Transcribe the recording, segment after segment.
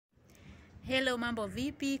Hello, mambo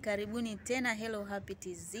vipi? Karibuni tena Hello Happy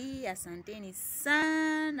TZ. Asanteni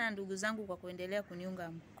sana ndugu zangu kwa kuendelea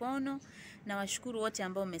kuniunga mkono. Na washukuru wote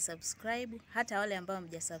ambao mmesubscribe, hata wale ambao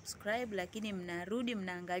hamjasubscribe lakini mnarudi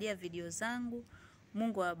mnaangalia video zangu.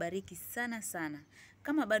 Mungu awabariki sana sana.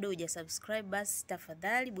 Kama bado hujasubscribe basi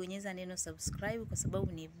tafadhali bonyeza neno subscribe kwa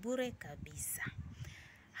sababu ni bure kabisa.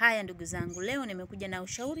 Haya ndugu zangu, leo nimekuja na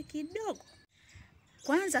ushauri kidogo.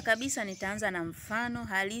 Kwanza kabisa nitaanza na mfano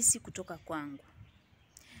halisi kutoka kwangu.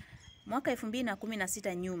 Mwaka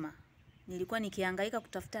 2016 nyuma, nilikuwa nikihangaika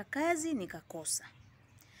kutafuta kazi nikakosa.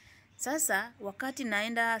 Sasa wakati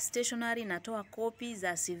naenda stationery natoa kopi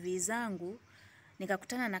za CV zangu,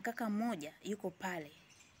 nikakutana na kaka mmoja yuko pale.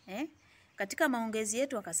 Katika maongezi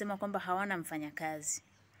yetu akasema kwamba hawana mfanyakazi.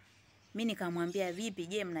 Mimi nikamwambia vipi,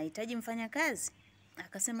 je, mnahitaji mfanyakazi?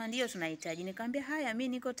 Akasema ndio tunahitaji. Nikamwambia haya, mimi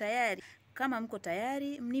niko tayari. Kama mko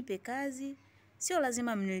tayari mnipe kazi, sio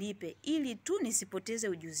lazima mnilipe, ili tu nisipoteze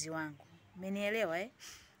ujuzi wangu. Umenielewa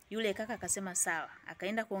Yule kaka akasema sawa.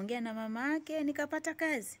 Akaenda kuongea na mama yake, nikapata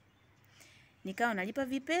kazi. Nikawa nalipa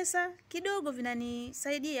vipesa kidogo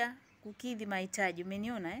vinanisaidia kukidhi mahitaji.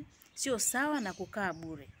 Umeniona Sio sawa na kukaa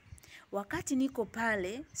bure. Wakati niko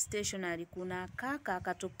pale stationery kuna kaka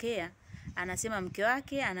akatokea, anasema mke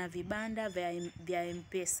wake ana vibanda vya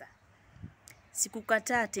M-Pesa.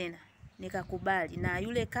 Sikukataa tena. Nikakubali, na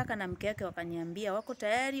yule kaka na mke wake wakaniambia wako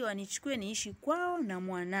tayari wanichukue niishi kwao na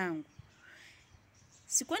mwanangu.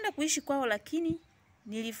 Sikwenda kuishi kwao lakini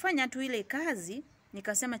nilifanya tu ile kazi,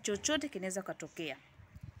 nikasema chochote kinaweza katokea.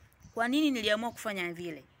 Kwa nini niliamua kufanya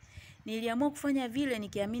vile? Niliamua kufanya vile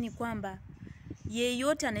nikiamini kwamba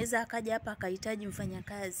yeyote anaweza akaja hapa akahitaji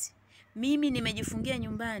mfanyakazi. Mimi nimejifungia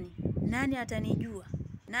nyumbani, nani atanijua?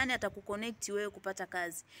 Nani atakuconnect wewe kupata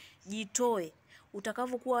kazi? Jitoe.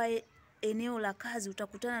 Utakavyokuwa eneo la kazi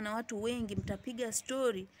utakutana na watu wengi, mtapiga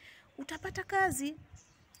story, utapata kazi.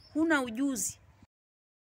 Huna ujuzi,